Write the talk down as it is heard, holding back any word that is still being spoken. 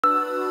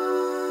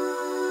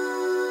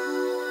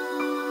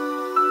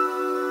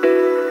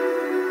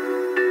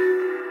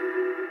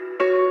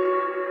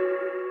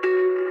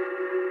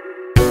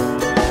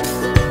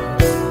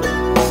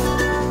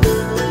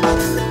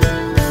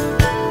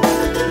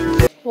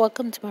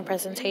Welcome to my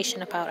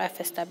presentation about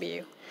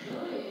FSW.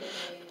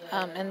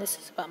 And this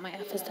is about my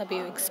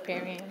FSW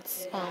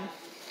experience.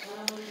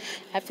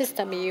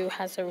 FSW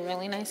has a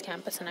really nice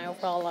campus, and I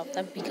overall love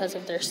them because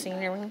of their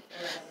scenery.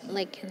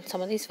 Like in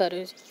some of these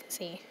photos, you can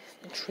see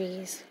the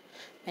trees,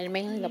 and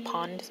mainly the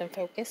pond is in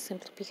focus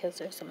simply because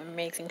there's some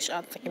amazing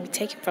shots that can be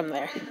taken from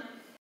there.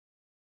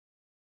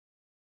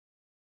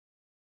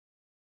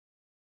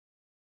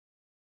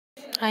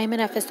 I am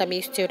an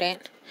FSW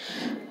student,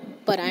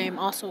 but I am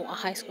also a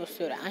high school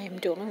student. I am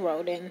dual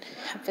enrolled in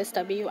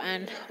FSW,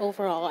 and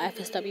overall,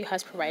 FSW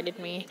has provided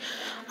me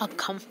a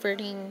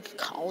comforting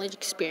college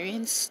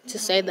experience to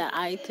say that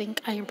I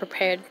think I am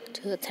prepared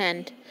to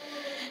attend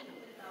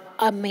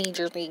a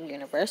major league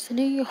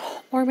university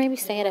or maybe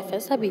stay at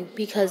FSW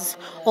because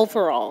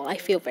overall, I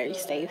feel very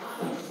safe.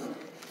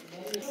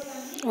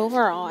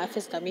 Overall,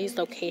 FSW's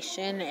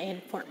location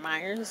in Fort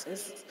Myers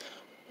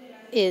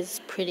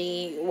is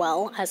pretty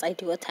well, as I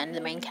do attend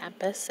the main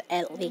campus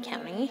at Lee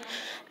County,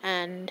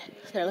 and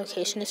their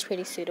location is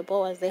pretty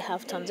suitable as they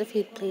have tons of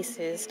food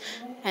places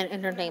and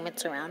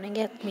entertainment surrounding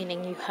it,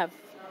 meaning you have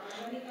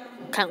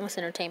countless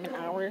entertainment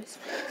hours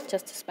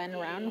just to spend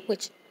around,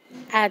 which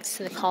adds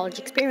to the college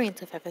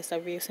experience of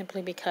FSW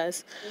simply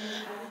because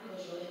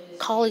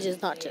college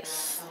is not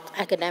just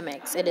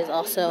academics, it is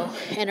also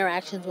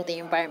interactions with the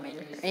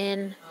environment you're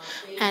in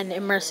and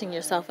immersing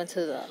yourself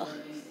into the.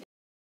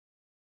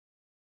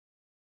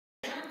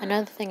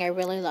 Another thing I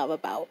really love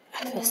about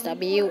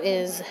FSW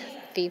is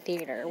the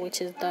theater, which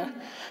is the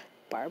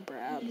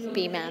Barbara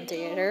B. Mann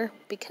Theater,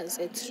 because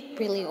it's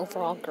really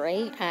overall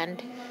great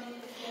and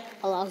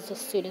allows the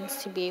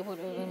students to be able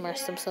to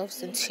immerse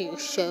themselves into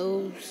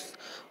shows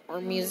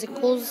or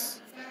musicals,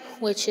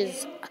 which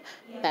is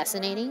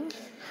fascinating.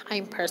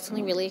 I'm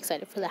personally really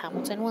excited for the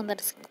Hamilton one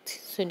that is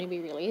soon to be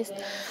released.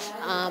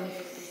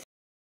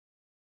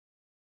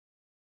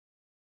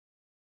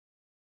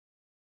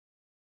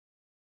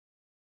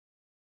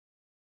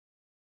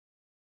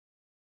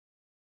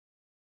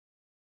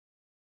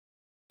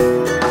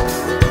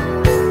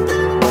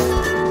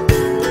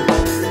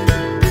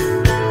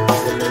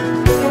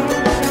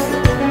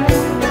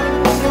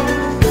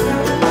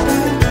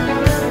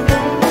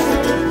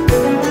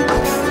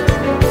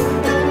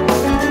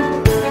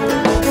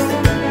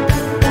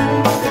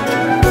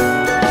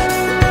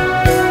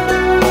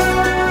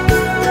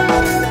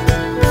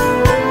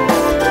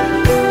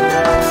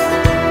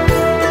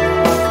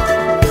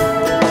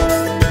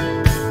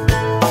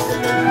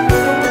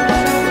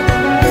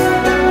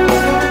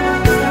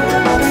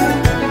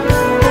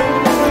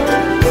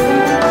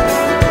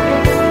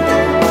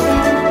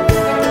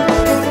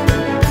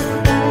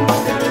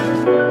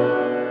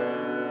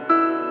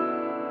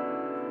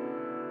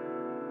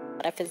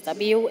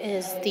 FSW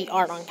is the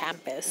art on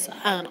campus.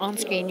 And on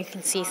screen, you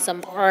can see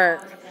some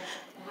art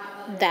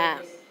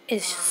that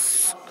is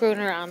screwing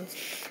around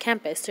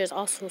campus. There's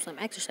also some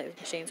exercise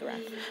machines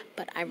around,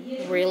 but I'm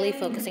really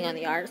focusing on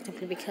the art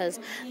simply because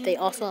they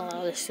also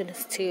allow the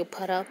students to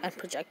put up and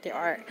project their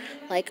art.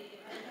 Like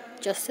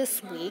just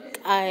this week,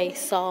 I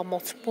saw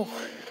multiple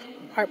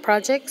art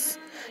projects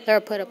that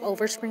were put up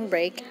over spring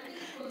break,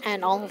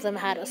 and all of them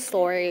had a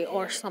story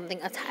or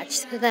something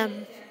attached to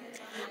them.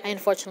 I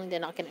unfortunately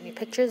did not get any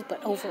pictures,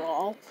 but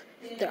overall,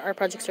 the art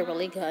projects are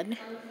really good.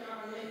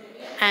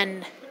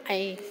 And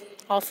I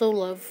also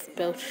love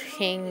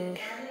building.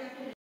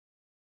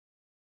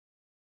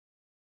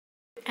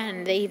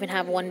 And they even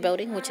have one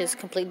building which is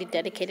completely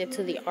dedicated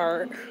to the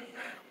art,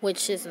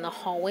 which is in the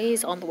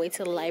hallways on the way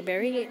to the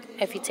library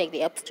if you take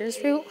the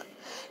upstairs route.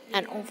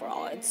 And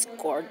overall, it's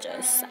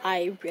gorgeous.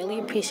 I really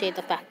appreciate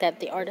the fact that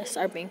the artists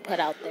are being put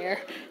out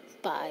there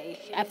by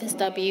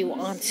FSW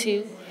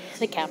onto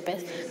the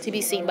campus to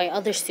be seen by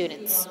other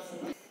students.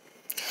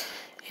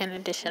 In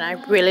addition, I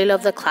really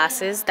love the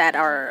classes that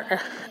are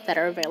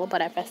available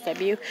at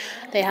FSW.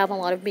 They have a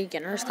lot of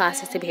beginners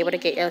classes to be able to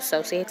get your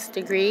associate's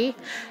degree,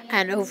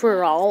 and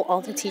overall,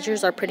 all the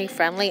teachers are pretty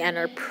friendly and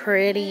are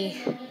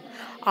pretty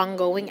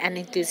ongoing and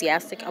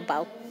enthusiastic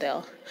about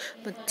the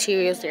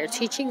materials they're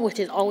teaching, which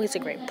is always a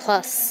great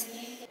plus.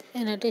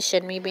 In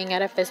addition, me being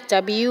at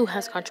FSW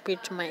has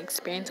contributed to my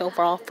experience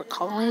overall for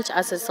college,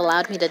 as it's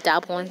allowed me to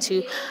dabble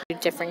into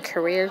different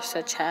careers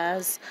such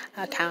as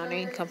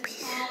accounting,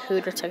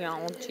 computer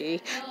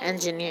technology,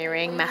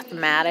 engineering,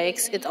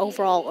 mathematics. It's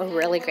overall a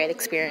really great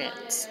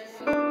experience.